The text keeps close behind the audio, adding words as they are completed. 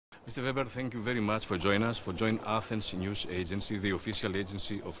Mr. Weber, thank you very much for joining us, for joining Athens News Agency, the official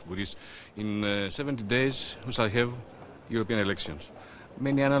agency of Greece. In 70 days, we shall have European elections.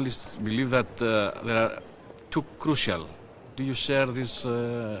 Many analysts believe that they are too crucial. Do you share this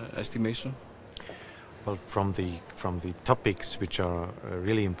estimation? Well, from the topics which are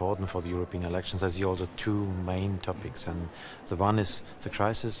really important for the European elections, I see also two main topics. And the one is the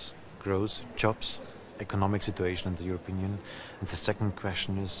crisis, growth, jobs, economic situation in the European Union. And the second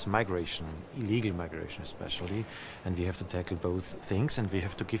question is migration, illegal migration especially. And we have to tackle both things and we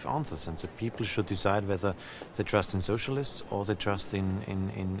have to give answers. And the people should decide whether they trust in socialists or they trust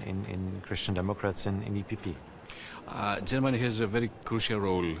in Christian Democrats and in EPP. Germany has a very crucial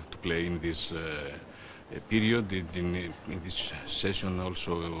role to play in this period, in this session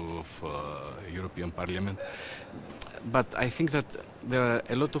also of European Parliament. But I think that there are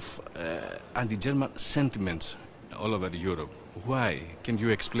a lot of anti-German sentiments all over Europe. Why? Can you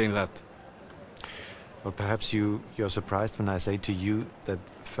explain that? Well, perhaps you're surprised when I say to you that,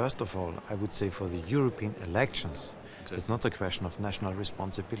 first of all, I would say for the European elections, exactly. It's not a question of national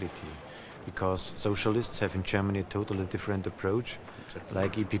responsibility, because socialists have in Germany a totally different approach, exactly.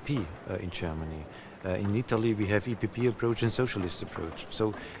 Like EPP in Germany. In Italy we have EPP approach and socialist approach.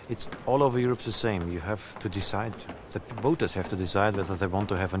 So it's all over Europe the same. You have to decide, the voters have to decide whether they want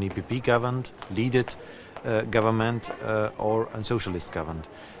to have an EPP governed, leaded government or a socialist governed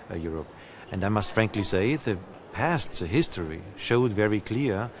Europe. And I must frankly say the past, the history showed very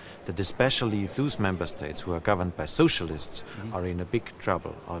clear that especially those member states who are governed by socialists are in a big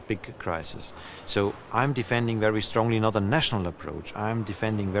trouble or a big crisis. So I'm defending very strongly not a national approach. I'm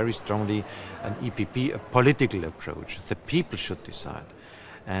defending very strongly an EPP, a political approach. The people should decide.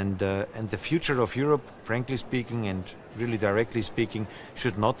 And the future of Europe, frankly speaking and really directly speaking,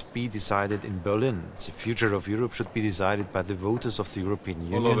 should not be decided in Berlin. The future of Europe should be decided by the voters of the European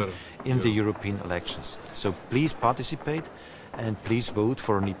Union in the European elections. So please participate and please vote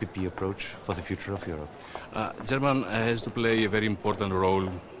for an EPP approach for the future of Europe. Germany has to play a very important role.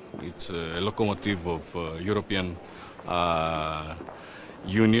 It's a locomotive of European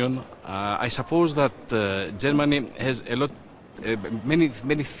Union. I suppose that Germany has a lot many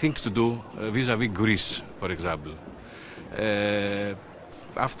things to do vis-à-vis Greece, for example.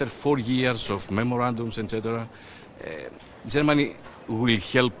 After 4 years of memorandums, etc., Germany will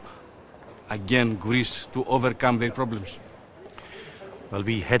help again Greece to overcome their problems. Well,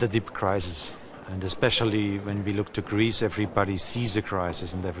 we had a deep crisis, and especially when we look to Greece, everybody sees a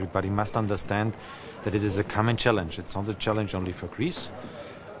crisis, and everybody must understand that it is a common challenge. It's not a challenge only for Greece.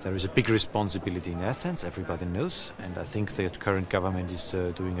 There is a big responsibility in Athens, everybody knows, and I think the current government is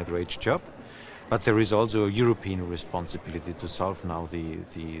doing a great job. But there is also a European responsibility to solve now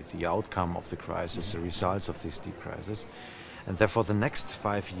the outcome of the crisis, the results of this deep crisis. And therefore the next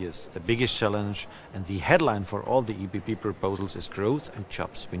 5 years, the biggest challenge and the headline for all the EPP proposals is growth and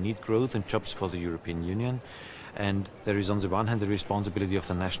jobs. We need growth and jobs for the European Union. And there is on the one hand the responsibility of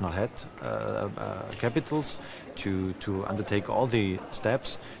the national head capitals to undertake all the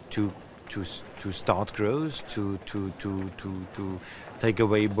steps to start growth, to take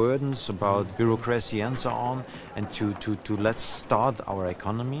away burdens about bureaucracy and so on, and to let's start our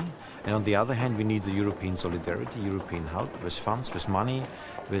economy. And on the other hand, we need the European solidarity, European help with funds, with money,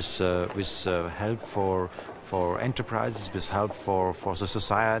 with help for enterprises, with help for the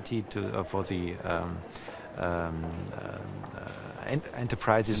society, for the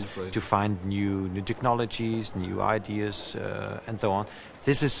enterprises to find new technologies, new ideas, and so on.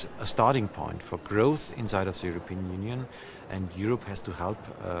 This is a starting point for growth inside of the European Union, and Europe has to help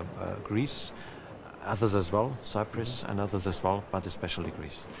Greece, others as well, Cyprus and others as well, but especially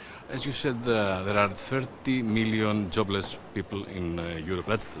Greece. As you said, there are 30 million jobless people in Europe.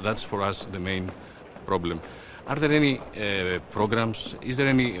 That's for us the main problem. Are there any programs? Is there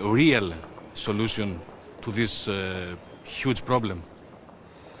any real solution to this huge problem?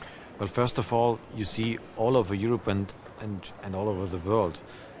 Well, first of all, you see all over Europe and all over the world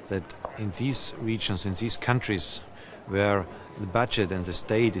that in these regions, in these countries where the budget and the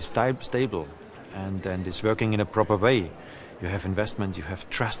state is stable and is working in a proper way, you have investments, you have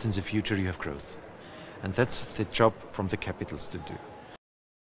trust in the future, you have growth. And that's the job from the capitals to do.